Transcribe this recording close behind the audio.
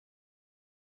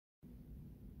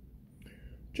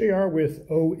JR with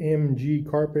OMG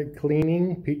Carpet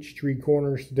Cleaning, Peachtree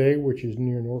Corners today, which is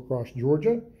near Norcross,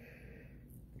 Georgia.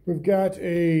 We've got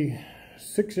a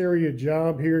 6-area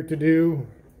job here to do.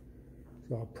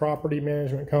 It's a property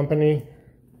management company.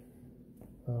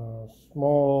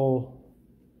 Small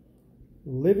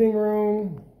living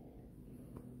room.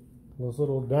 This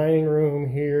little dining room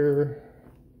here.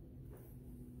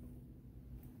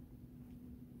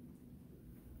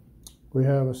 We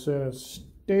have a set of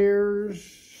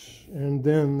stairs, and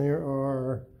then there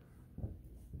are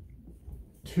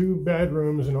 2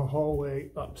 bedrooms and a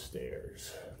hallway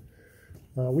upstairs.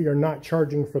 We are not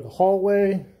charging for the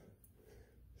hallway.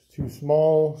 It's too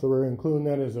small, so we're including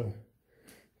that as a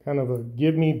kind of a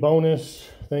give me bonus.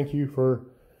 Thank you for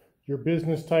your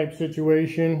business type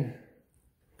situation.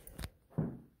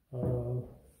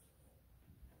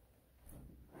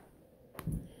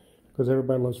 Because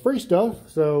everybody loves free stuff,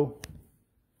 so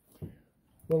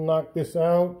we'll knock this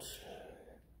out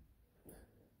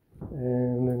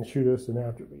and then shoot us an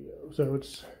after video. So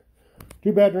it's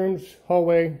 2 bedrooms,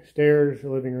 hallway, stairs,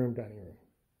 living room, dining room.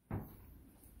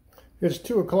 It's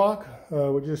 2 o'clock.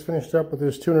 We just finished up with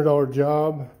this $200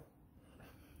 job.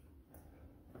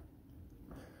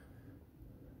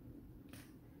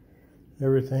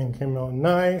 Everything came out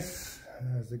nice,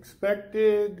 as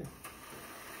expected.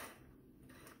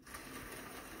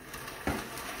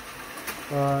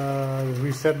 As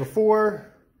we said before,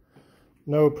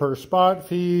 no per spot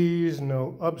fees,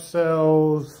 no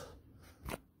upsells.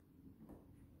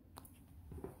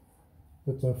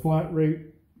 It's a flat rate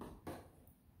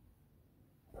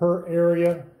per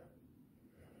area.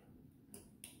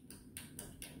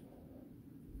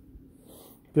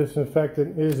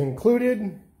 Disinfectant is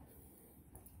included.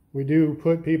 We do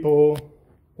put people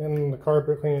in the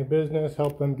carpet cleaning business,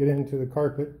 help them get into the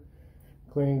carpet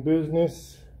cleaning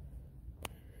business.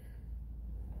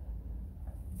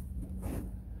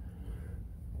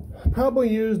 Probably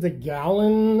used a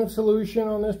gallon of solution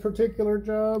on this particular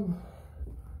job.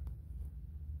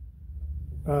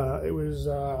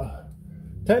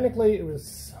 Technically it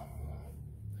was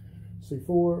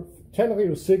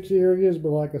 6 areas, but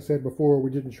like I said before, we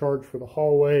didn't charge for the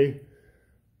hallway.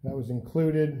 That was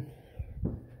included.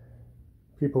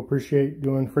 People appreciate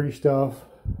doing free stuff.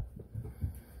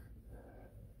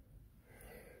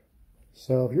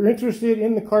 So if you're interested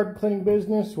in the carpet cleaning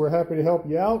business, we're happy to help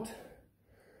you out.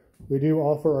 We do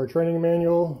offer our training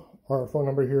manual. Our phone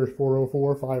number here is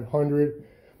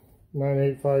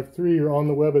 404-500-9853. You're on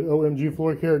the web at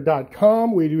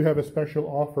omgfloorcare.com. We do have a special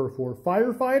offer for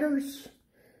firefighters.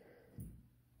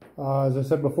 As I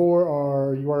said before,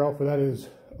 our URL for that is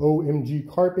OMG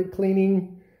Carpet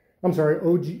Cleaning. I'm sorry,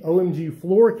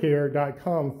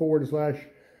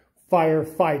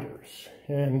 omgfloorcare.com/firefighters.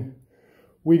 And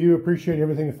we do appreciate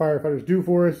everything the firefighters do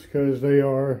for us because they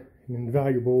are an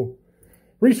invaluable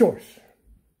resource.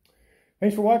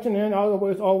 Thanks for watching, and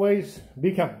always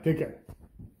be kind. Take care.